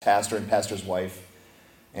pastor and pastor's wife.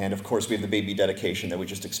 And of course, we have the baby dedication that we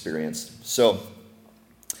just experienced. So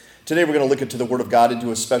today we're going to look into the Word of God and do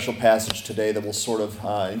a special passage today that will sort of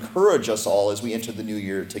encourage us all as we enter the new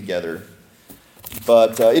year together.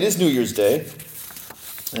 But it is New Year's Day.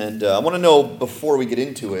 And I want to know, before we get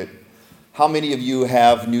into it, how many of you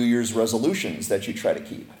have New Year's resolutions that you try to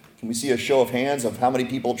keep? Can we see a show of hands of how many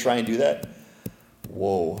people try and do that?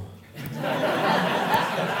 Whoa.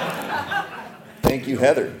 Thank you,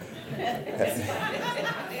 Heather.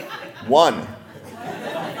 One.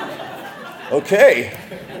 Okay.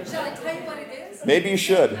 Shall I tell you what it is? Maybe you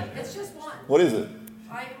should. It's just one. What is it?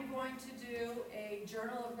 I am going to do a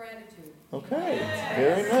journal of gratitude. Okay.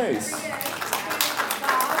 Very nice. Every day,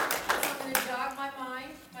 I'm going to jog my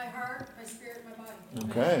mind, my heart, my spirit, my body.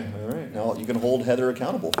 Okay. All right. Now you can hold Heather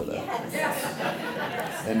accountable for that.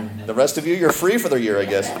 Yes. And the rest of you, you're free for the year, I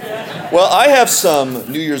guess. Well, I have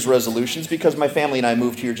some New Year's resolutions because my family and I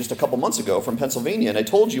moved here just a couple months ago from Pennsylvania. And I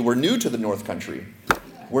told you we're new to the North Country.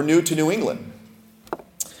 We're new to New England.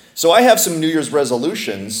 So I have some New Year's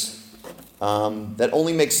resolutions that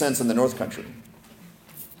only make sense in the North Country.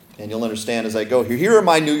 And you'll understand as I go here. Here are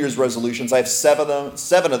my New Year's resolutions. I have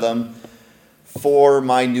seven of them for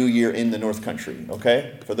my new year in the North Country,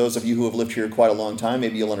 okay? For those of you who have lived here quite a long time,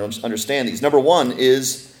 maybe you'll understand these. Number one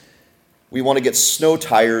is we want to get snow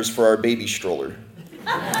tires for our baby stroller. We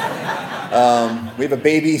have a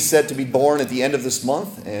baby set to be born at the end of this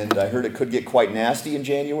month, and I heard it could get quite nasty in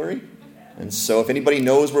January. And so if anybody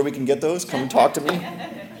knows where we can get those, come and talk to me.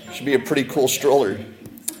 It should be a pretty cool stroller.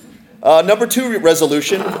 Number two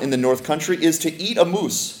resolution in the North Country is to eat a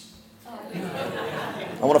moose.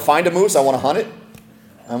 I want to find a moose, I want to hunt it,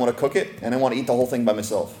 I want to cook it, and I want to eat the whole thing by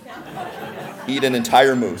myself. Eat an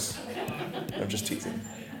entire moose. I'm just teasing.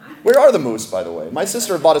 Where are the moose, by the way? My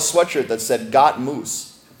sister bought a sweatshirt that said, "Got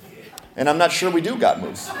Moose." And I'm not sure we do got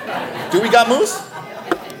moose. Do we got moose?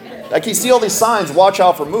 I can see all these signs, "Watch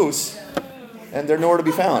out for moose," and they're nowhere to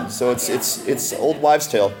be found. So it's old wives'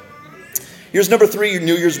 tale. Here's number three, your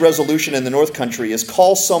New Year's resolution in the North Country is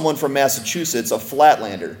call someone from Massachusetts a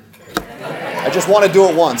Flatlander. I just want to do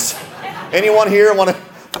it once. Anyone here want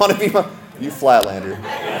to be you Flatlander?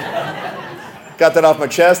 Got that off my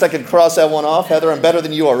chest. I can cross that one off. Heather, I'm better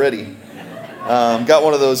than you already. Got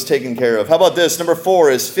one of those taken care of. How about this? Number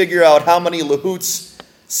four is figure out how many Lahoots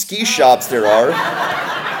ski shops there are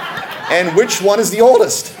and which one is the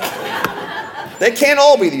oldest. They can't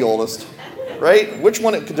all be the oldest, right? Which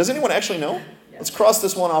one? Does anyone actually know? Let's cross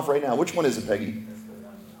this one off right now. Which one is it, Peggy?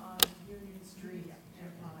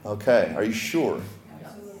 Okay, are you sure?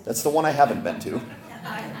 That's the one I haven't been to.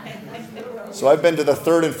 So I've been to the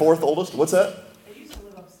third and fourth oldest. What's that? They used to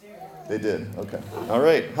live upstairs. They did. Okay. All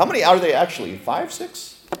right. How many are they actually? 5,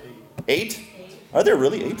 6? 8? Are there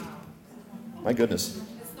really 8? My goodness.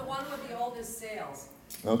 It's the one with the oldest sails.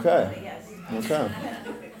 Okay. Okay.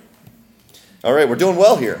 All right, we're doing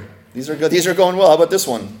well here. These are good. These are going well. How about this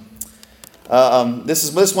one?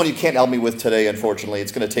 This one you can't help me with today, unfortunately.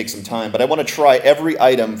 It's going to take some time, but I want to try every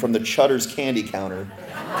item from the Chudder's candy counter.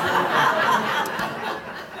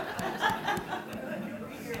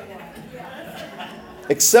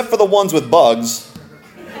 Except for the ones with bugs.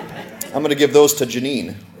 I'm going to give those to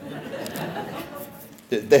Janine.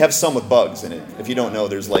 They have some with bugs in it. If you don't know,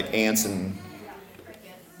 there's like ants and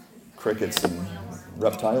crickets and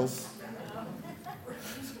reptiles.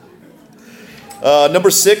 Number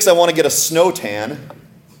 6, I want to get a snow tan.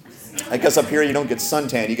 I guess up here you don't get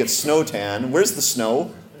suntan, you get snow tan. Where's the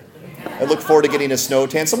snow? I look forward to getting a snow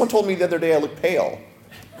tan. Someone told me the other day I look pale.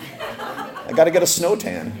 I got to get a snow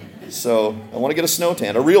tan. So I want to get a snow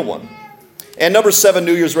tan, a real one. And number 7,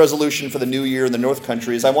 New Year's resolution for the new year in the North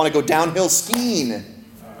Country is I want to go downhill skiing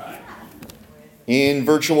in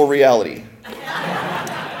virtual reality.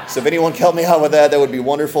 So if anyone can help me out with that, that would be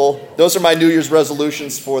wonderful. Those are my New Year's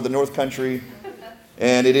resolutions for the North Country.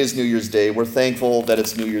 And it is New Year's Day. We're thankful that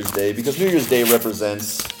it's New Year's Day because New Year's Day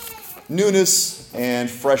represents newness and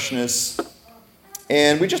freshness.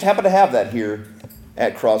 And we just happen to have that here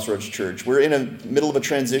at Crossroads Church. We're in the middle of a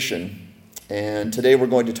transition. And today we're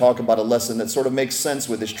going to talk about a lesson that sort of makes sense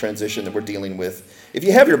with this transition that we're dealing with. If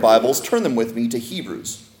you have your Bibles, turn them with me to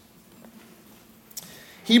Hebrews.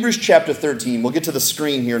 Hebrews chapter 13. We'll get to the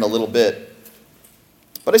screen here in a little bit.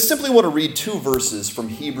 But I simply want to read 2 verses from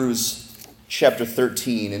Hebrews chapter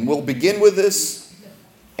 13. And we'll begin with this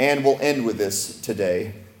and we'll end with this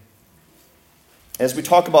today. As we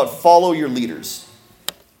talk about follow your leaders.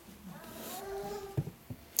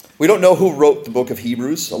 We don't know who wrote the book of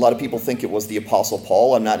Hebrews. A lot of people think it was the Apostle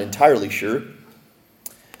Paul. I'm not entirely sure.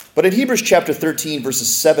 But in Hebrews chapter 13,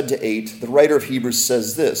 verses 7 to 8, the writer of Hebrews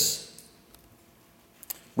says this: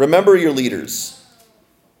 Remember your leaders,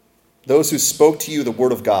 those who spoke to you the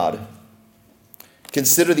word of God.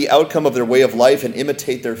 Consider the outcome of their way of life and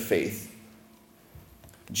imitate their faith.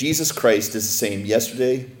 Jesus Christ is the same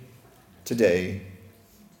yesterday, today,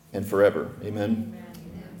 and forever. Amen.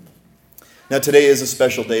 Now, today is a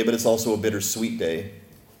special day, but it's also a bittersweet day,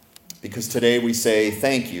 because today we say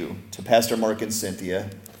thank you to Pastor Mark and Cynthia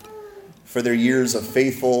for their years of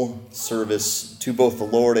faithful service to both the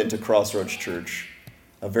Lord and to Crossroads Church,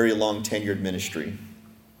 a very long tenured ministry.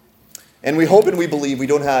 And we hope and we believe we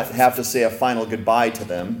don't have to say a final goodbye to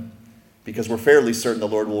them, because we're fairly certain the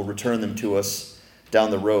Lord will return them to us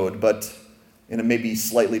down the road, but in a maybe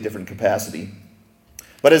slightly different capacity.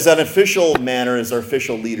 But as an official manner, as our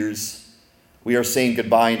official leaders, we are saying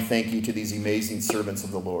goodbye and thank you to these amazing servants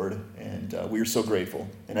of the Lord, and we are so grateful.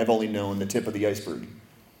 And I've only known the tip of the iceberg.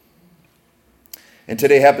 And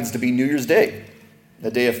today happens to be New Year's Day,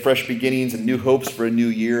 a day of fresh beginnings and new hopes for a new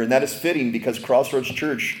year, and that is fitting because Crossroads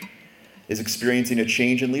Church is experiencing a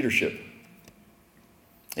change in leadership.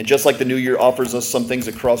 And just like the new year offers us some things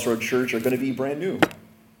at Crossroads Church are going to be brand new.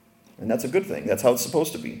 And that's a good thing. That's how it's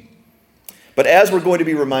supposed to be. But as we're going to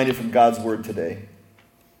be reminded from God's word today,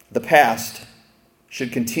 the past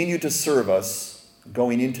should continue to serve us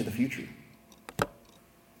going into the future.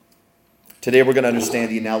 Today we're going to understand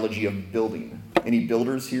the analogy of building. Any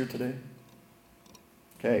builders here today?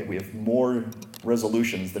 Okay, we have more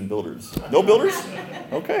resolutions than builders. No builders?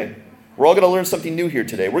 Okay. We're all going to learn something new here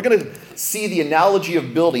today. We're going to see the analogy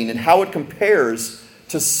of building and how it compares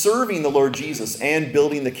to serving the Lord Jesus and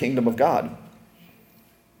building the kingdom of God.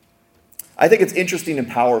 I think it's interesting and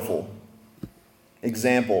powerful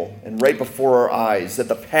example, and right before our eyes, that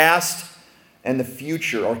the past and the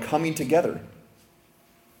future are coming together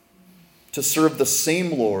to serve the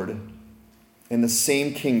same Lord in the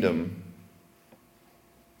same kingdom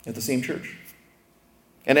at the same church.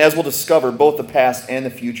 And as we'll discover, both the past and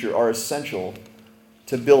the future are essential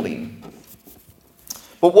to building.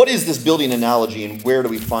 But what is this building analogy and where do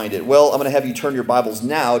we find it? Well, I'm going to have you turn your Bibles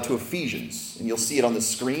now to Ephesians, and you'll see it on the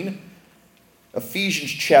screen.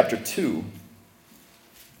 Ephesians chapter 2.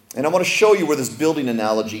 And I want to show you where this building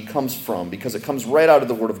analogy comes from, because it comes right out of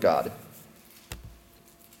the Word of God.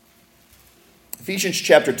 Ephesians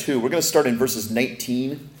chapter 2, we're going to start in verses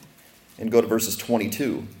 19 and go to verses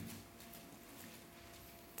 22.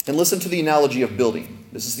 And listen to the analogy of building.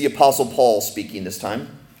 This is the Apostle Paul speaking this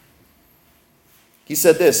time. He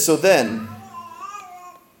said this, "So then,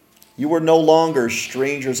 you were no longer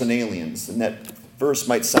strangers and aliens." And that verse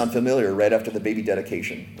might sound familiar right after the baby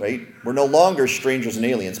dedication, right? We're no longer strangers and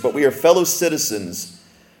aliens, but we are fellow citizens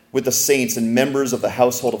with the saints and members of the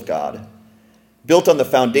household of God, built on the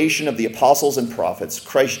foundation of the apostles and prophets,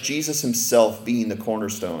 Christ Jesus himself being the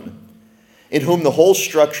cornerstone, in whom the whole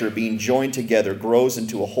structure being joined together grows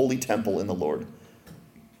into a holy temple in the Lord.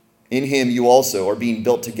 In him you also are being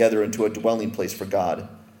built together into a dwelling place for God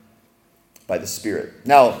by the Spirit.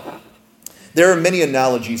 Now, there are many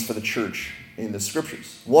analogies for the church in the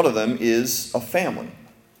scriptures. One of them is a family.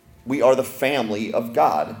 We are the family of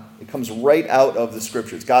God. It comes right out of the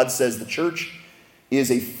scriptures. God says the church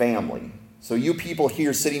is a family. So you people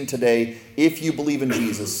here sitting today, if you believe in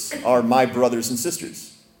Jesus, are my brothers and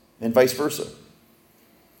sisters, and vice versa.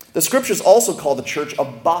 The scriptures also call the church a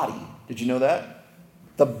body. Did you know that?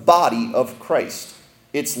 The body of Christ.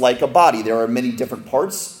 It's like a body. There are many different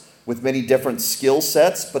parts with many different skill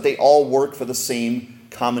sets, but they all work for the same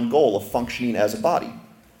common goal of functioning as a body.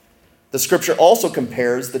 The scripture also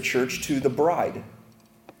compares the church to the bride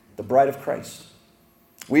of Christ.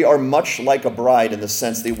 We are much like a bride in the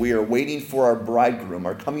sense that we are waiting for our bridegroom,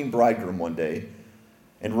 our coming bridegroom one day,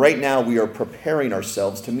 and right now we are preparing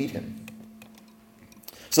ourselves to meet him.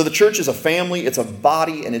 So the church is a family, it's a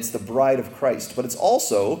body, and it's the bride of Christ, but it's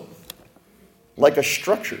also like a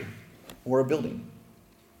structure or a building.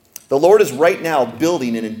 The Lord is right now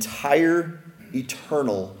building an entire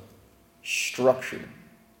eternal structure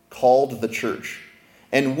called the church.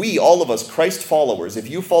 And we, all of us, Christ followers, if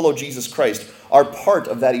you follow Jesus Christ, are part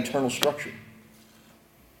of that eternal structure.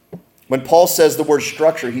 When Paul says the word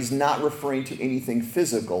structure, he's not referring to anything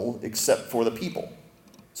physical except for the people.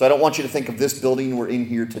 So I don't want you to think of this building we're in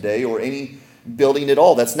here today or any building at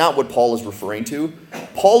all. That's not what Paul is referring to.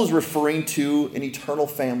 Paul is referring to an eternal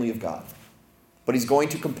family of God. But he's going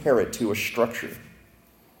to compare it to a structure,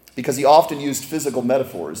 because he often used physical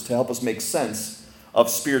metaphors to help us make sense of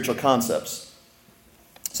spiritual concepts.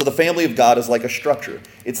 So the family of God is like a structure.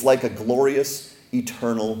 It's like a glorious,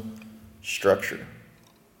 eternal structure.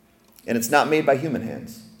 And it's not made by human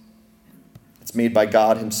hands. It's made by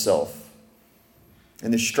God himself.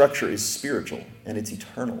 And this structure is spiritual and it's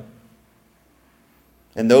eternal.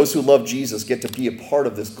 And those who love Jesus get to be a part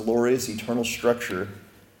of this glorious eternal structure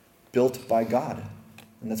built by God.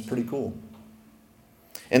 And that's pretty cool.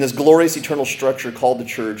 And this glorious eternal structure called the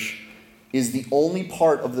church is the only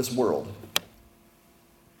part of this world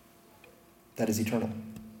that is eternal.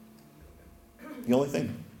 The only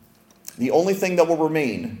thing. The only thing that will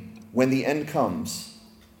remain when the end comes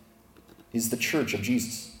is the church of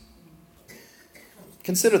Jesus.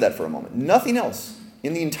 Consider that for a moment. Nothing else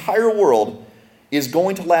in the entire world is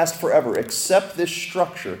going to last forever except this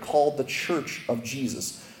structure called the church of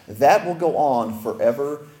Jesus. That will go on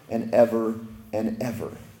forever and ever and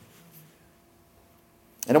ever.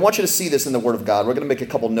 And I want you to see this in the Word of God. We're going to make a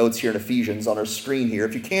couple notes here in Ephesians on our screen here.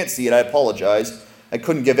 If you can't see it, I apologize. I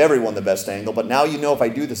couldn't give everyone the best angle, but now you know if I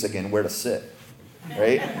do this again, where to sit.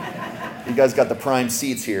 Right? You guys got the prime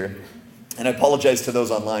seats here. And I apologize to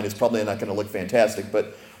those online. It's probably not going to look fantastic,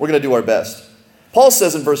 but we're going to do our best. Paul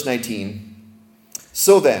says in verse 19,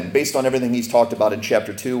 so then, based on everything he's talked about in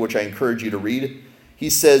chapter 2, which I encourage you to read, he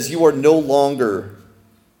says, you are no longer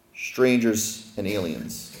strangers and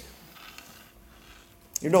aliens.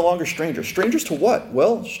 You're no longer strangers. Strangers to what?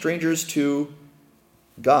 Well, strangers to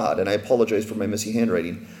God. And I apologize for my messy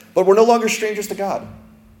handwriting. But we're no longer strangers to God.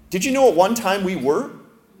 Did you know at one time we were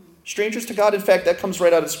strangers to God? In fact, that comes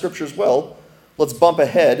right out of Scripture as well. Let's bump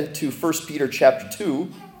ahead to 1 Peter chapter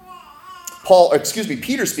 2.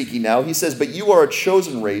 Peter speaking now, he says, but you are a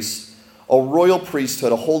chosen race, a royal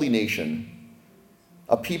priesthood, a holy nation,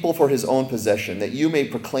 a people for his own possession, that you may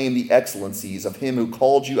proclaim the excellencies of him who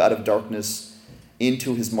called you out of darkness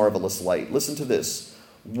into his marvelous light. Listen to this.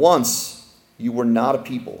 Once you were not a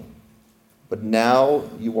people, but now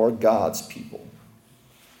you are God's people.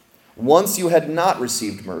 Once you had not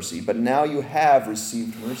received mercy, but now you have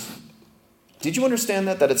received mercy. Did you understand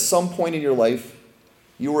that? That at some point in your life,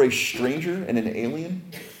 you were a stranger and an alien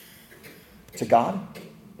to God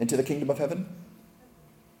and to the kingdom of heaven?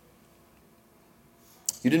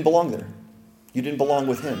 You didn't belong there. You didn't belong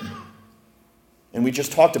with him. And we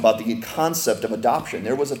just talked about the concept of adoption.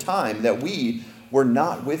 There was a time that we were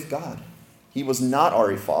not with God. He was not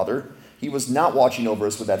our Father. He was not watching over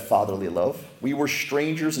us with that fatherly love. We were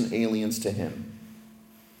strangers and aliens to him.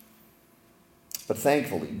 But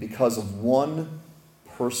thankfully, because of one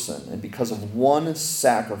person and because of one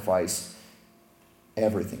sacrifice,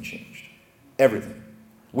 everything changed. Everything.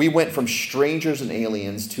 We went from strangers and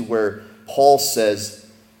aliens to where Paul says,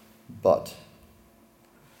 but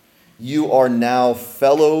you are now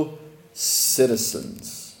fellow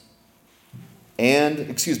citizens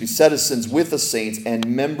citizens with the saints and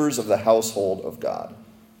members of the household of God.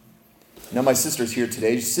 Now my sister's here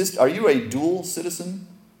today. Are you a dual citizen?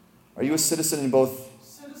 Are you a citizen in both?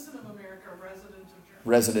 Citizen of America, resident of Germany.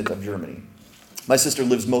 Resident of Germany. My sister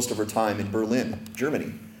lives most of her time in Berlin,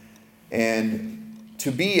 Germany. And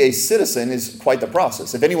to be a citizen is quite the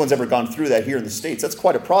process. If anyone's ever gone through that here in the States, that's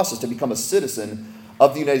quite a process to become a citizen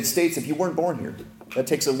of the United States if you weren't born here. That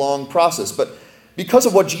takes a long process. But because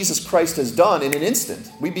of what Jesus Christ has done in an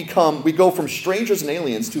instant, we go from strangers and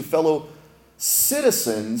aliens to fellow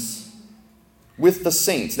citizens with the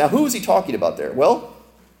saints. Now, who is he talking about there? Well,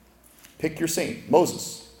 pick your saint.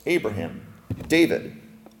 Moses, Abraham, David,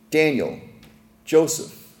 Daniel,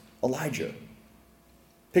 Joseph, Elijah.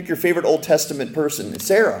 Pick your favorite Old Testament person.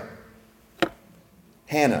 Sarah,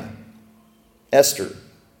 Hannah, Esther,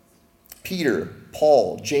 Peter,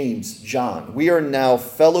 Paul, James, John. We are now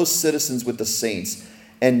fellow citizens with the saints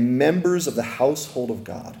and members of the household of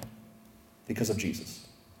God because of Jesus.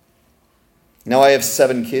 Now, I have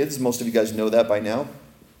 7 kids. Most of you guys know that by now.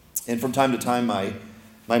 And from time to time, my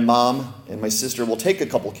mom and my sister will take a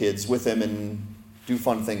couple kids with them and do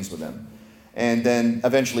fun things with them. And then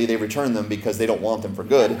eventually they return them because they don't want them for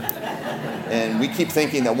good. And we keep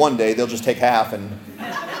thinking that one day they'll just take half and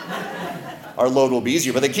our load will be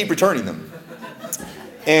easier, but they keep returning them.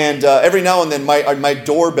 And every now and then my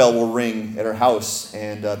doorbell will ring at our house,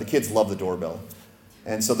 and the kids love the doorbell.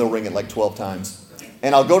 And so they'll ring it like 12 times.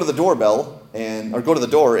 And I'll go to the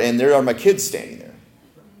door, and there are my kids standing there.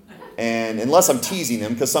 And unless I'm teasing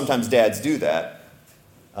them, because sometimes dads do that,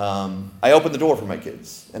 I open the door for my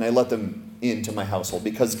kids, and I let them into my household,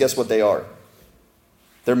 because guess what they are?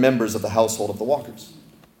 They're members of the household of the Walkers.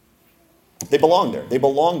 They belong there. They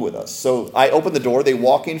belong with us. So I open the door, they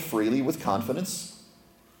walk in freely with confidence,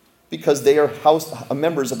 because they are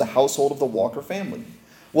members of the household of the Walker family.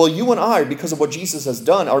 Well, you and I, because of what Jesus has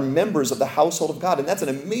done, are members of the household of God, and that's an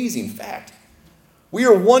amazing fact. We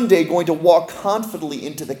are one day going to walk confidently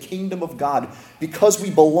into the kingdom of God because we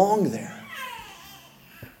belong there.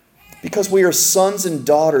 Because we are sons and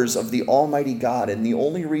daughters of the Almighty God, and the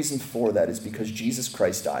only reason for that is because Jesus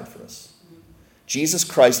Christ died for us. Jesus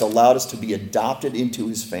Christ allowed us to be adopted into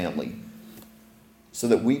his family so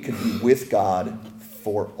that we could be with God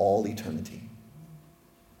for all eternity.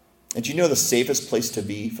 And you know the safest place to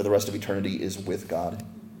be for the rest of eternity is with God?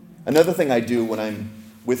 Another thing I do when I'm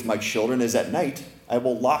with my children is at night, I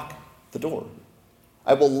will lock the door.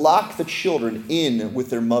 I will lock the children in with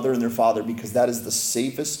their mother and their father because that is the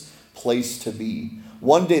safest place to be.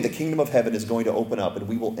 One day the kingdom of heaven is going to open up and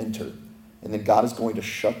we will enter. And then God is going to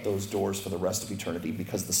shut those doors for the rest of eternity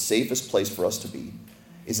because the safest place for us to be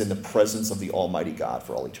is in the presence of the Almighty God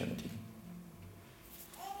for all eternity.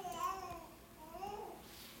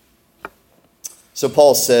 So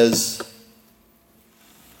Paul says,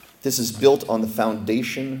 this is built on the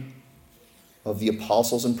foundation of the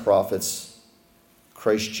apostles and prophets,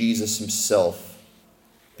 Christ Jesus himself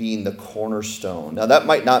being the cornerstone. Now that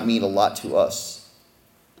might not mean a lot to us,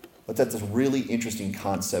 but that's a really interesting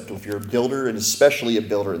concept if you're a builder, and especially a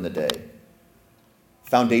builder in the day.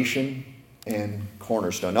 Foundation and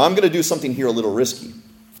cornerstone. Now I'm going to do something here a little risky.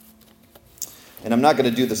 And I'm not going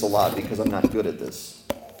to do this a lot because I'm not good at this.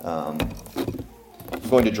 I'm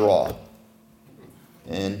going to draw.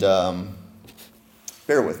 And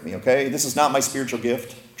bear with me, okay? This is not my spiritual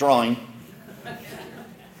gift, drawing.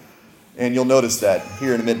 And you'll notice that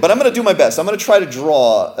here in a minute. But I'm going to do my best. I'm going to try to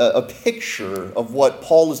draw a picture of what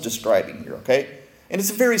Paul is describing here, okay? And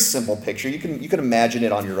it's a very simple picture. You can imagine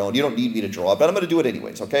it on your own. You don't need me to draw it, but I'm going to do it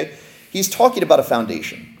anyways, okay? He's talking about a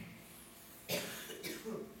foundation.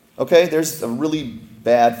 Okay? There's a really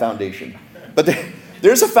bad foundation. But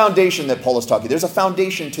there's a foundation that Paul is talking. There's a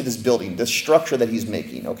foundation to this building, this structure that he's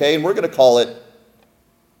making, okay? And we're going to call it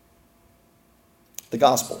the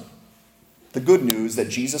gospel. The good news that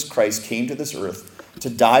Jesus Christ came to this earth to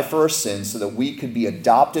die for our sins so that we could be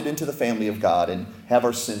adopted into the family of God and have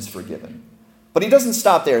our sins forgiven. But he doesn't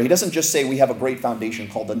stop there. He doesn't just say we have a great foundation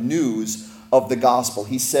called the news of the gospel.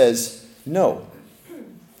 He says, no.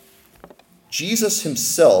 Jesus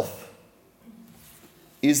himself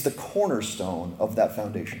is the cornerstone of that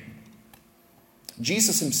foundation.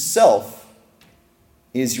 Jesus himself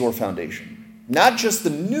is your foundation. Not just the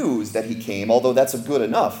news that he came, although that's good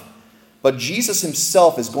enough. But Jesus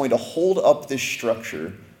himself is going to hold up this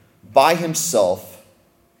structure by himself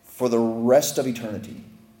for the rest of eternity.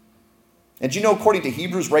 And do you know, according to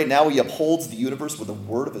Hebrews, right now he upholds the universe with the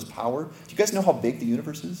word of his power? Do you guys know how big the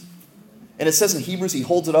universe is? And it says in Hebrews he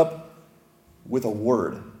holds it up with a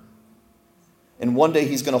word. And one day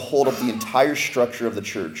he's going to hold up the entire structure of the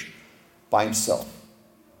church by himself.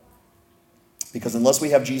 Because unless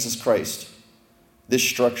we have Jesus Christ, this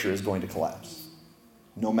structure is going to collapse.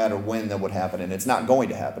 No matter when that would happen. And it's not going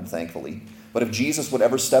to happen, thankfully. But if Jesus would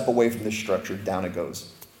ever step away from this structure, down it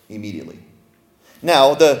goes immediately.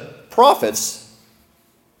 Now, the prophets,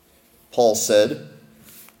 Paul said,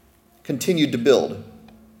 continued to build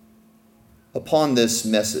upon this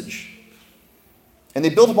message. And they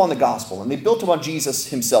built upon the gospel, and they built upon Jesus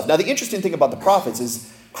himself. Now, the interesting thing about the prophets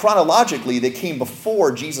is, chronologically, they came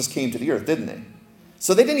before Jesus came to the earth, didn't they?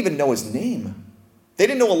 So they didn't even know his name. They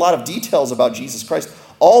didn't know a lot of details about Jesus Christ.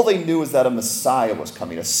 All they knew is that a Messiah was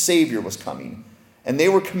coming, a Savior was coming. And they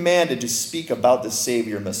were commanded to speak about the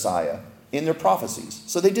Savior, Messiah, in their prophecies.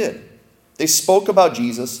 So they did. They spoke about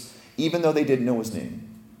Jesus, even though they didn't know his name.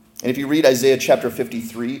 And if you read Isaiah chapter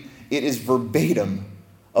 53, it is verbatim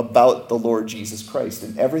about the Lord Jesus Christ.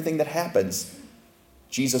 And everything that happens,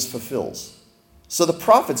 Jesus fulfills. So the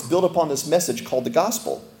prophets built upon this message called the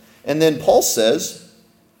gospel. And then Paul says,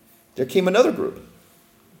 there came another group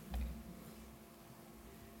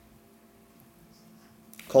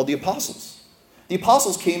called the apostles. The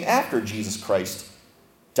apostles came after Jesus Christ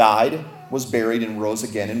died, was buried, and rose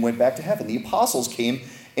again and went back to heaven. The apostles came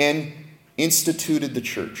and instituted the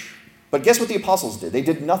church. But guess what the apostles did? They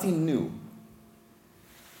did nothing new.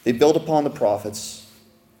 They built upon the prophets,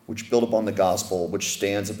 which built upon the gospel, which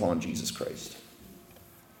stands upon Jesus Christ.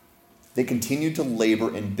 They continued to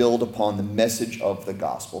labor and build upon the message of the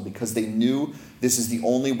gospel because they knew this is the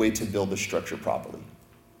only way to build the structure properly.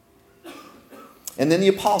 And then the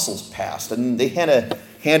apostles passed, and they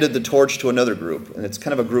handed the torch to another group, and it's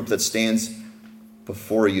kind of a group that stands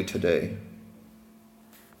before you today.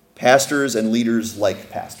 Pastors and leaders like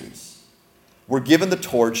pastors were given the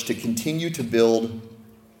torch to continue to build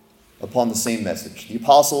upon the same message, the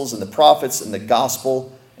apostles and the prophets and the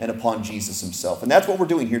gospel, and upon Jesus himself. And that's what we're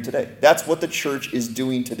doing here today. That's what the church is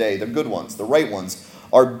doing today. The good ones, the right ones,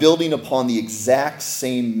 are building upon the exact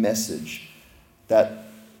same message that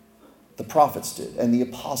the prophets did and the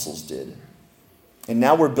apostles did. And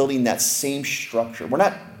now we're building that same structure. We're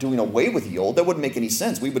not doing away with the old. That wouldn't make any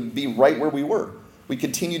sense. We would be right where we were. We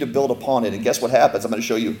continue to build upon it. And guess what happens? I'm going to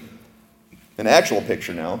show you an actual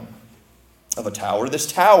picture now of a tower.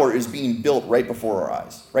 This tower is being built right before our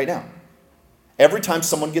eyes, right now. Every time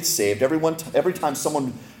someone gets saved, every time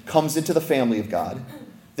someone comes into the family of God,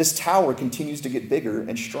 this tower continues to get bigger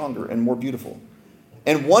and stronger and more beautiful.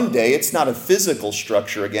 And one day, it's not a physical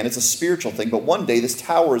structure again, it's a spiritual thing, but one day this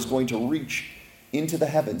tower is going to reach into the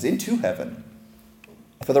heavens, into heaven,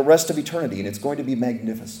 for the rest of eternity, and it's going to be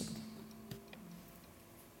magnificent.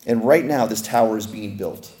 And right now, this tower is being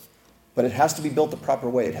built, but it has to be built the proper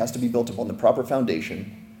way. It has to be built upon the proper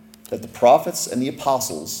foundation that the prophets and the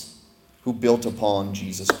apostles who built upon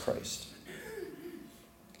Jesus Christ.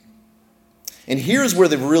 And here's where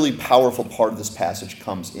the really powerful part of this passage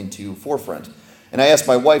comes into forefront. And I asked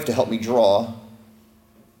my wife to help me draw.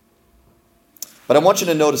 But I want you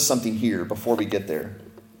to notice something here before we get there.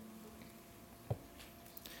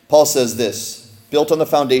 Paul says this, built on the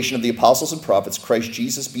foundation of the apostles and prophets, Christ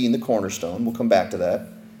Jesus being the cornerstone, we'll come back to that,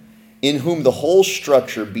 in whom the whole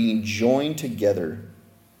structure being joined together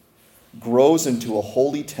grows into a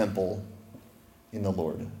holy temple in the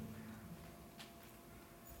Lord.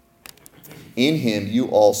 In him you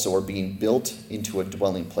also are being built into a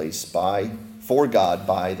dwelling place for God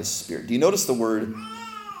by the Spirit. Do you notice the word?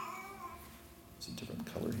 It's a different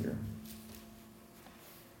color here.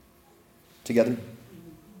 Together.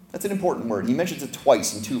 That's an important word. He mentions it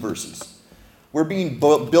twice in 2 verses. We're being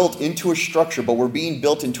built into a structure, but we're being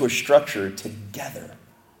built into a structure together.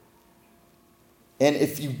 And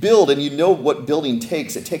if you build and you know what building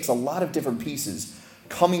takes, it takes a lot of different pieces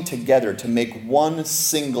coming together to make one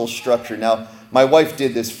single structure. Now, my wife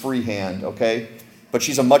did this freehand, okay? But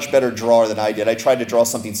she's a much better drawer than I did. I tried to draw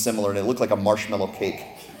something similar, and it looked like a marshmallow cake.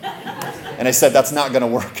 And I said, that's not going to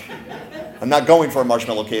work. I'm not going for a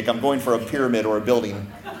marshmallow cake. I'm going for a pyramid or a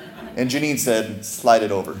building. And Janine said, slide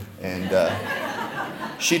it over.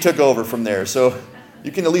 And she took over from there. So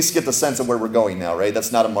you can at least get the sense of where we're going now, right?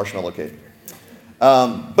 That's not a marshmallow cake.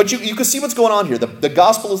 But you can see what's going on here. The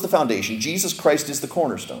gospel is the foundation. Jesus Christ is the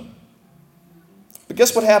cornerstone. But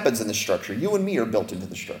guess what happens in this structure? You and me are built into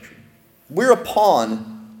the structure. We're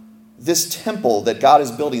upon this temple that God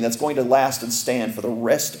is building that's going to last and stand for the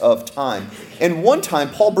rest of time. And one time,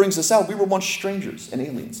 Paul brings us out, we were once strangers and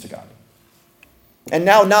aliens to God. And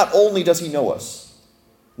now not only does he know us,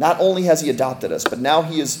 not only has he adopted us, but now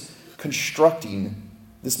he is constructing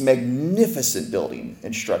this magnificent building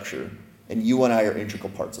and structure, and you and I are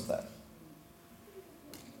integral parts of that.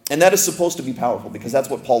 And that is supposed to be powerful because that's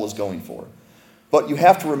what Paul is going for. But you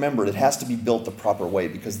have to remember it has to be built the proper way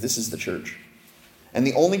because this is the church. And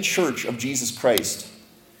the only church of Jesus Christ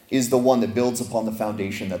is the one that builds upon the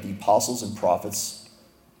foundation that the apostles and prophets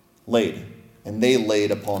laid. And they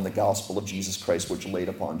laid upon the gospel of Jesus Christ, which laid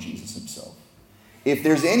upon Jesus himself. If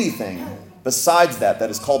there's anything besides that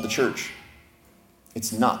is called the church,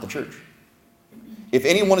 it's not the church. If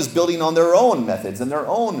anyone is building on their own methods and their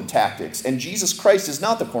own tactics, and Jesus Christ is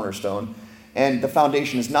not the cornerstone, and the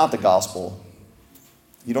foundation is not the gospel,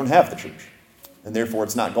 you don't have the church. And therefore,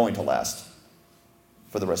 it's not going to last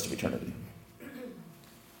for the rest of eternity.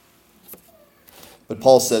 But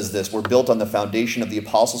Paul says this, we're built on the foundation of the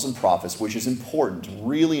apostles and prophets, which is important,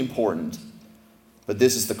 really important. But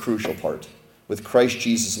this is the crucial part, with Christ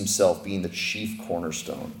Jesus himself being the chief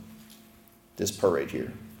cornerstone. This part right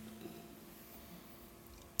here.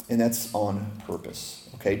 And that's on purpose.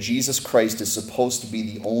 Okay, Jesus Christ is supposed to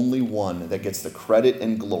be the only one that gets the credit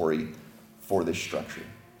and glory for this structure.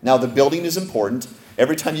 Now, the building is important.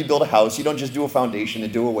 Every time you build a house, you don't just do a foundation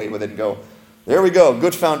and do away with it and go, there we go,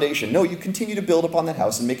 good foundation. No, you continue to build upon that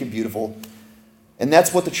house and make it beautiful. And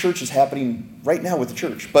that's what the church is happening right now with the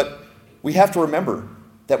church. But we have to remember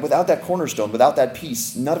that without that cornerstone, without that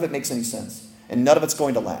piece, none of it makes any sense. And none of it's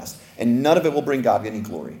going to last. And none of it will bring God any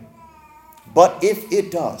glory. But if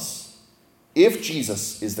it does, if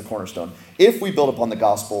Jesus is the cornerstone, if we build upon the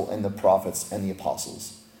gospel and the prophets and the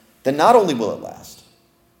apostles, then not only will it last,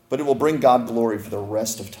 but it will bring God glory for the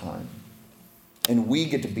rest of time. And we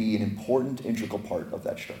get to be an important, integral part of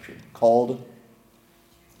that structure called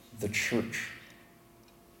the church.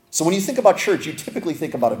 So when you think about church, you typically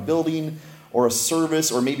think about a building or a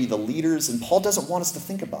service or maybe the leaders, and Paul doesn't want us to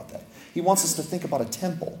think about that. He wants us to think about a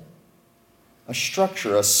temple, a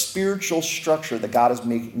structure, a spiritual structure that God is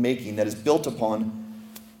making that is built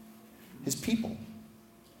upon his people,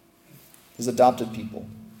 his adopted people.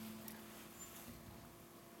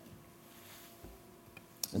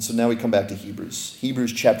 And so now we come back to Hebrews.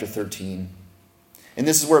 Hebrews chapter 13. And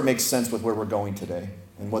this is where it makes sense with where we're going today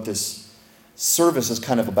and what this service is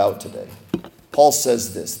kind of about today. Paul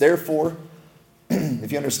says this, therefore,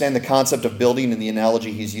 if you understand the concept of building and the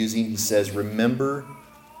analogy he's using, he says, remember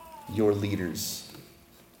your leaders.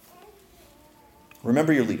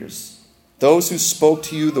 Remember your leaders, those who spoke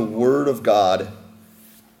to you the word of God,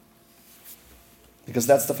 because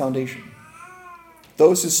that's the foundation.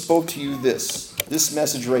 Those who spoke to you this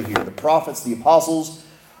message right here, the prophets, the apostles,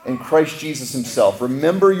 and Christ Jesus himself.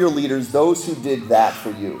 Remember your leaders, those who did that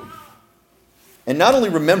for you. And not only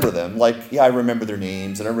remember them, like, yeah, I remember their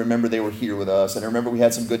names, and I remember they were here with us, and I remember we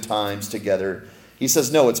had some good times together. He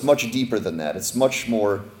says, no, it's much deeper than that. It's much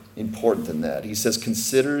more important than that. He says,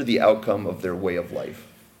 consider the outcome of their way of life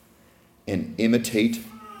and imitate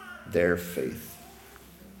their faith.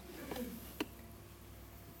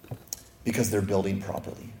 Because they're building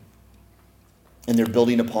properly. And they're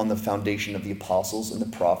building upon the foundation of the apostles and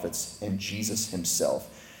the prophets and Jesus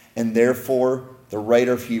himself. And therefore, the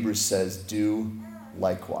writer of Hebrews says, do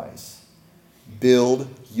likewise. Build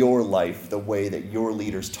your life the way that your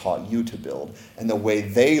leaders taught you to build and the way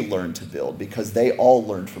they learned to build, because they all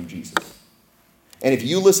learned from Jesus. And if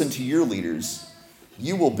you listen to your leaders,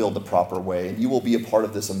 you will build the proper way and you will be a part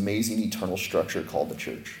of this amazing eternal structure called the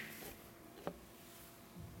church.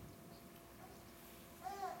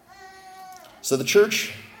 So the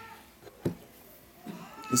church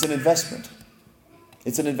is an investment.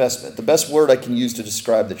 It's an investment. The best word I can use to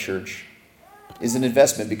describe the church is an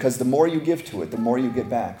investment, because the more you give to it, the more you get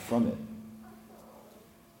back from it.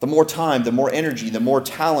 The more time, the more energy, the more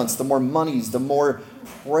talents, the more monies, the more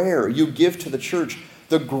prayer you give to the church,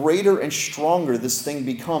 the greater and stronger this thing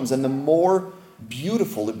becomes, and the more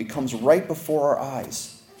beautiful it becomes right before our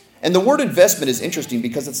eyes. And the word investment is interesting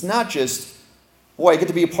because it's not just, boy, I get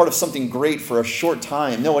to be a part of something great for a short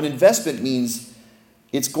time. No, an investment means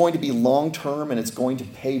it's going to be long-term and it's going to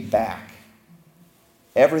pay back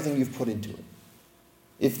everything you've put into it.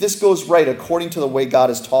 If this goes right according to the way God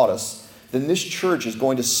has taught us, then this church is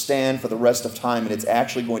going to stand for the rest of time, and it's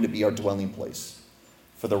actually going to be our dwelling place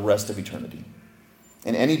for the rest of eternity.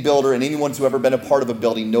 And any builder and anyone who's ever been a part of a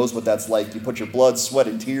building knows what that's like. You put your blood, sweat,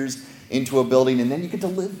 and tears into a building, and then you get to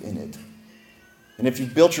live in it. And if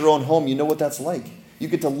you've built your own home, you know what that's like. You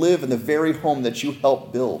get to live in the very home that you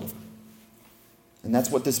helped build. And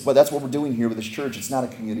that's what we're doing here with this church. It's not a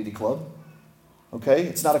community club. Okay?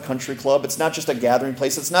 It's not a country club. It's not just a gathering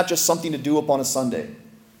place. It's not just something to do up on a Sunday.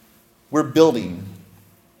 We're building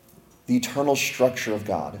the eternal structure of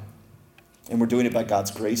God. And we're doing it by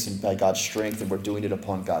God's grace and by God's strength, and we're doing it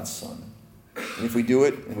upon God's Son. And if we do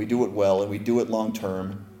it, and we do it well, and we do it long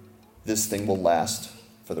term, this thing will last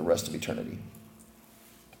for the rest of eternity.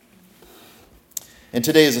 And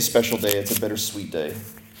today is a special day. It's a bittersweet day.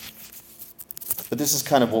 But this is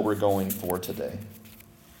kind of what we're going for today.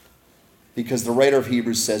 Because the writer of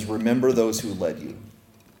Hebrews says, remember those who led you.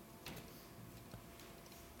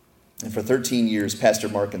 And for 13 years, Pastor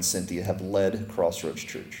Mark and Cynthia have led Crossroads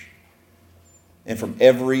Church. And from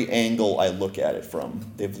every angle I look at it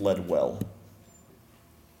from, they've led well.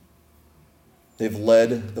 They've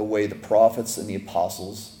led the way the prophets and the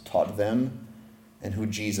apostles taught them and who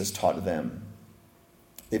Jesus taught them.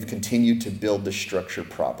 They've continued to build the structure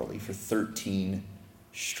properly for 13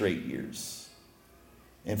 straight years.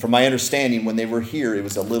 And from my understanding, when they were here, it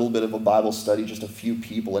was a little bit of a Bible study, just a few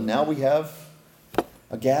people. And now we have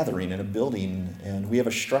a gathering and a building, and we have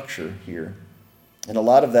a structure here. And a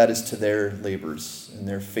lot of that is to their labors and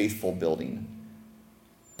their faithful building.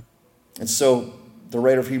 And so the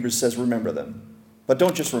writer of Hebrews says, remember them. But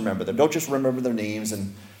don't just remember them. Don't just remember their names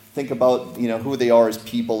and think about, who they are as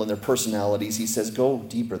people and their personalities. He says, go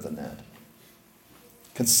deeper than that.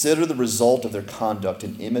 Consider the result of their conduct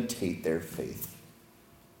and imitate their faith.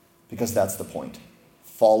 Because that's the point.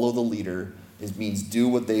 Follow the leader. It means do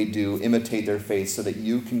what they do, imitate their faith so that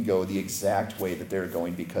you can go the exact way that they're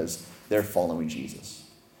going because they're following Jesus.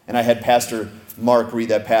 And I had Pastor Mark read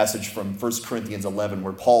that passage from 1 Corinthians 11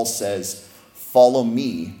 where Paul says, follow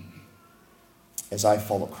me as I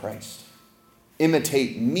follow Christ.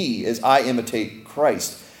 Imitate me as I imitate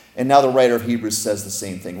Christ. And now the writer of Hebrews says the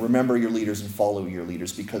same thing. Remember your leaders and follow your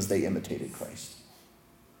leaders because they imitated Christ.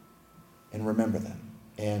 And remember them.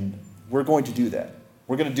 And we're going to do that.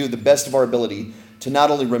 We're going to do the best of our ability to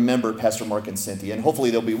not only remember Pastor Mark and Cynthia, and hopefully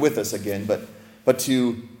they'll be with us again, but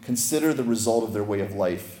to consider the result of their way of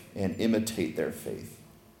life and imitate their faith.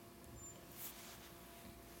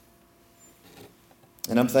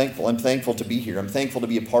 And I'm thankful. I'm thankful to be here. I'm thankful to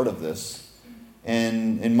be a part of this.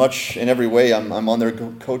 And in every way, I'm on their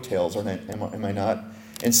coattails, am I not?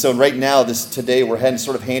 And so right now, today, we're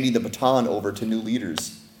sort of handing the baton over to new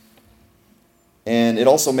leaders. And it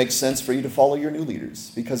also makes sense for you to follow your new leaders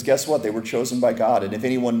because guess what? They were chosen by God. And if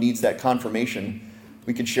anyone needs that confirmation,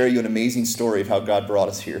 we could share you an amazing story of how God brought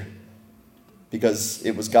us here because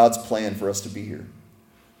it was God's plan for us to be here.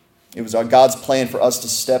 It was God's plan for us to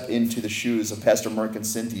step into the shoes of Pastor Mark and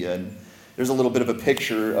Cynthia. And there's a little bit of a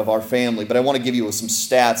picture of our family, but I want to give you some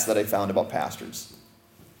stats that I found about pastors.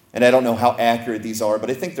 And I don't know how accurate these are, but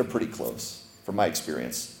I think they're pretty close from my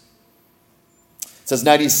experience. It says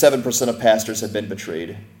 97% of pastors have been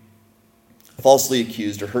betrayed, falsely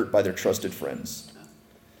accused, or hurt by their trusted friends.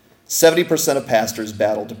 70% of pastors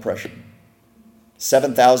battle depression.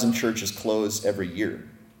 7,000 churches close every year.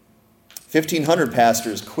 1,500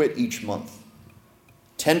 pastors quit each month.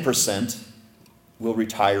 10% will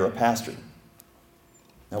retire a pastor.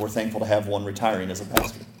 Now, we're thankful to have one retiring as a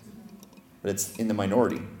pastor, but it's in the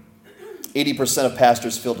minority. 80% of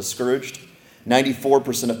pastors feel discouraged.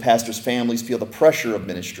 94% of pastors' families feel the pressure of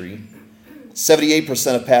ministry.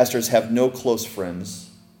 78% of pastors have no close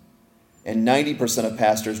friends. And 90% of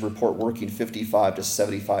pastors report working 55 to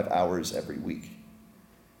 75 hours every week.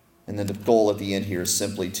 And then the goal at the end here is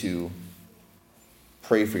simply to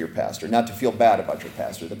pray for your pastor, not to feel bad about your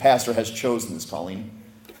pastor. The pastor has chosen this calling,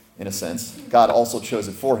 in a sense. God also chose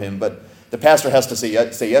it for him, but the pastor has to say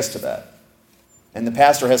yes to that. And the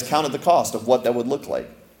pastor has counted the cost of what that would look like.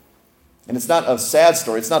 And it's not a sad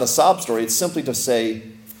story, it's not a sob story, it's simply to say,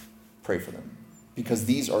 pray for them. Because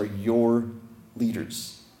these are your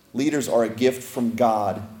leaders. Leaders are a gift from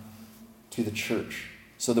God to the church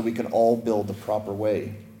so that we can all build the proper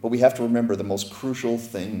way. But we have to remember the most crucial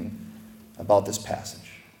thing about this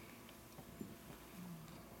passage.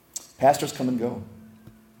 Pastors come and go.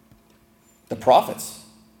 The prophets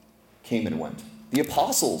came and went. The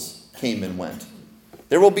apostles came and went.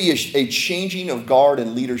 There will be a changing of guard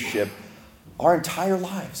and leadership our entire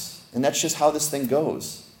lives. And that's just how this thing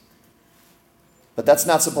goes. But that's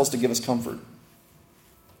not supposed to give us comfort.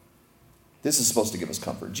 This is supposed to give us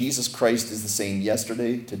comfort. Jesus Christ is the same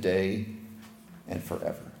yesterday, today, and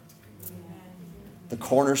forever. The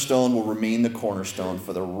cornerstone will remain the cornerstone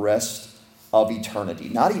for the rest of eternity.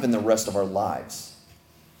 Not even the rest of our lives,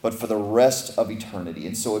 but for the rest of eternity.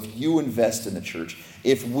 And so if you invest in the church,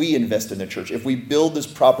 if we invest in the church, if we build this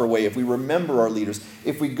proper way, if we remember our leaders,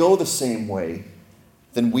 if we go the same way,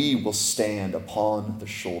 then we will stand upon the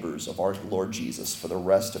shoulders of our Lord Jesus for the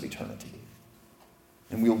rest of eternity.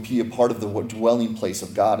 And we will be a part of the dwelling place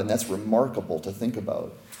of God, and that's remarkable to think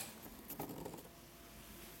about.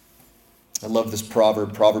 I love this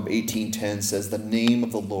proverb. Proverb 18:10 says, "The name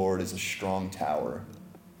of the Lord is a strong tower.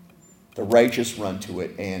 The righteous run to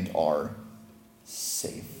it and are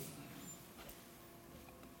safe."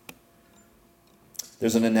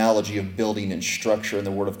 There's an analogy of building and structure in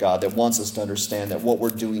the Word of God that wants us to understand that what we're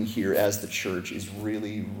doing here as the church is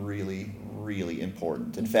really, really, really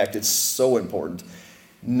important. In fact, it's so important,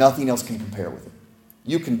 nothing else can compare with it.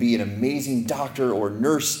 You can be an amazing doctor or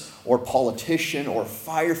nurse or politician or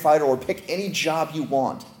firefighter or pick any job you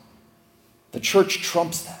want. The church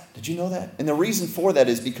trumps that. Did you know that? And the reason for that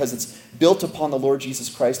is because it's built upon the Lord Jesus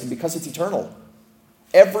Christ and because it's eternal.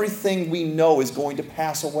 Everything we know is going to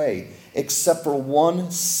pass away except for one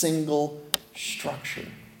single structure.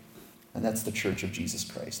 And that's the church of Jesus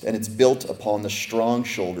Christ. And it's built upon the strong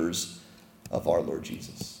shoulders of our Lord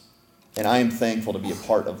Jesus. And I am thankful to be a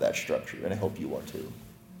part of that structure, and I hope you are too.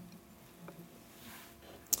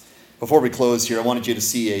 Before we close here, I wanted you to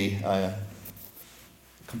see a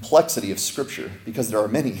complexity of Scripture, because there are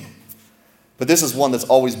many. But this is one that's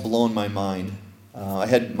always blown my mind. I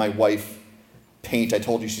had my wife paint. I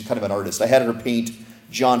told you she's kind of an artist. I had her paint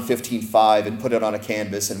John 15:5 and put it on a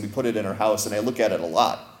canvas, and we put it in our house, and I look at it a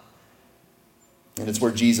lot. And it's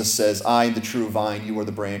where Jesus says, "I am the true vine, you are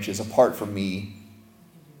the branches. Apart from me,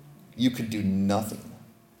 you could do nothing."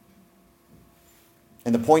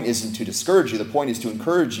 And the point isn't to discourage you. The point is to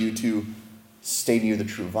encourage you to stay near the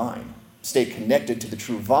true vine. Stay connected to the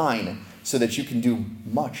true vine so that you can do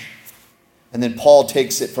much. And then Paul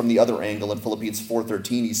takes it from the other angle in Philippians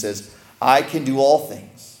 4:13. He says, "I can do all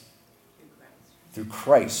things through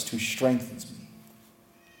Christ who strengthens me."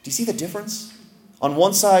 Do you see the difference? On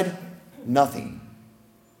one side, nothing.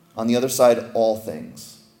 On the other side, all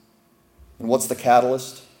things. And what's the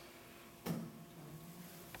catalyst?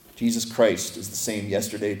 Jesus Christ is the same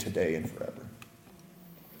yesterday, today, and forever.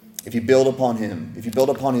 If you build upon him, if you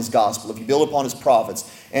build upon his gospel, if you build upon his prophets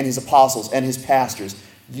and his apostles and his pastors,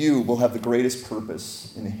 you will have the greatest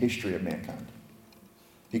purpose in the history of mankind.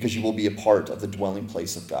 Because you will be a part of the dwelling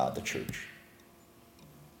place of God, the church.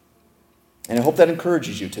 And I hope that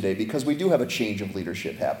encourages you today, because we do have a change of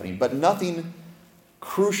leadership happening, but nothing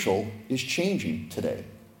crucial is changing today.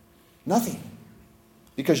 Nothing.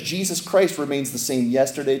 Because Jesus Christ remains the same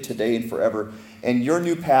yesterday, today, and forever. And your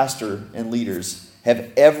new pastor and leaders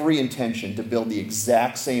have every intention to build the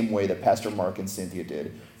exact same way that Pastor Mark and Cynthia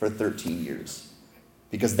did for 13 years.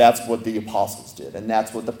 Because that's what the apostles did, and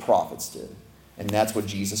that's what the prophets did, and that's what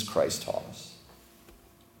Jesus Christ taught us.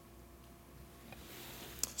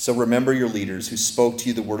 So remember your leaders who spoke to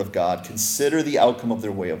you the word of God. Consider the outcome of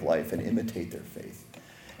their way of life and imitate their faith.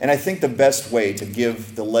 And I think the best way to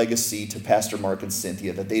give the legacy to Pastor Mark and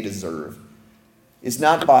Cynthia that they deserve is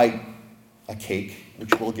not by a cake,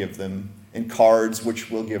 which we'll give them, and cards, which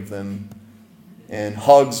we'll give them, and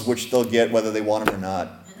hugs, which they'll get whether they want them or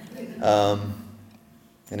not.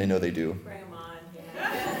 And I know they do. Bring them on.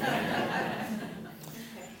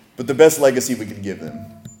 But the best legacy we can give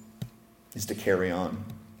them is to carry on.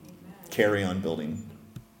 Carry on building.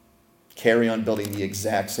 Carry on building the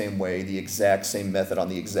exact same way, the exact same method on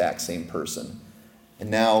the exact same person.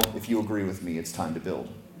 And now, if you agree with me, it's time to build.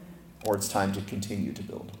 Or it's time to continue to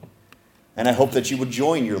build. And I hope that you would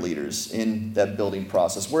join your leaders in that building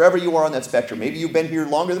process, wherever you are on that spectrum. Maybe you've been here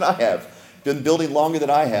longer than I have, been building longer than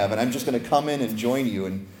I have, and I'm just going to come in and join you.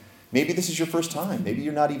 And maybe this is your first time. Maybe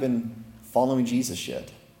you're not even following Jesus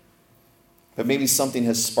yet. But maybe something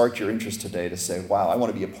has sparked your interest today to say, wow, I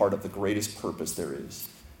want to be a part of the greatest purpose there is,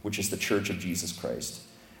 which is the church of Jesus Christ.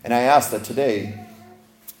 And I ask that today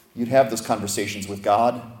you'd have those conversations with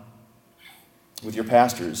God, with your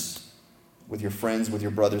pastors, with your friends, with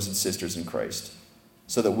your brothers and sisters in Christ,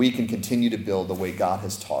 so that we can continue to build the way God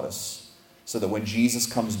has taught us, so that when Jesus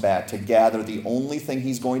comes back to gather, the only thing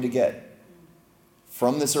he's going to get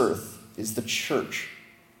from this earth is the church.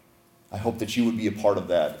 I hope that you would be a part of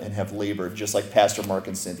that and have labored, just like Pastor Mark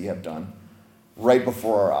and Cynthia have done, right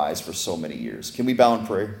before our eyes for so many years. Can we bow in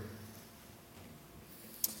prayer?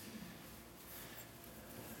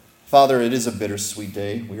 Father, it is a bittersweet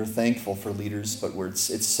day. We are thankful for leaders, but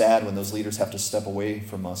it's sad when those leaders have to step away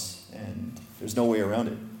from us, and there's no way around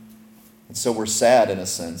it. And so we're sad in a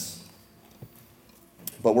sense.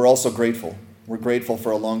 But we're also grateful. We're grateful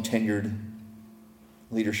for a long-tenured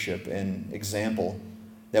leadership and example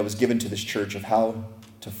that was given to this church of how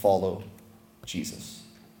to follow Jesus.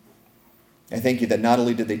 I thank you that not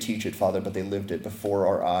only did they teach it, Father, but they lived it before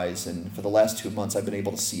our eyes. And for the last 2 months, I've been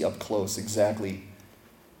able to see up close exactly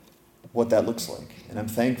what that looks like. And I'm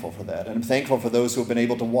thankful for that. And I'm thankful for those who have been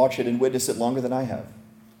able to watch it and witness it longer than I have.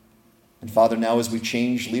 And Father, now as we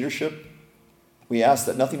change leadership, we ask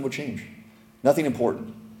that nothing would change. Nothing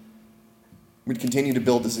important. We'd continue to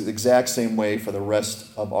build this exact same way for the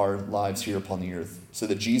rest of our lives here upon the earth, so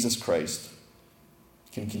that Jesus Christ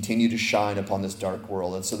can continue to shine upon this dark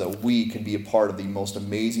world, and so that we can be a part of the most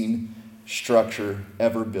amazing structure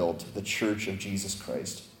ever built, the Church of Jesus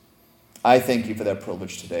Christ. I thank you for that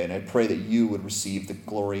privilege today, and I pray that you would receive the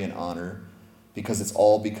glory and honor, because it's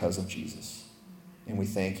all because of Jesus. And we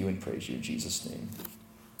thank you and praise you in Jesus' name.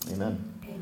 Amen.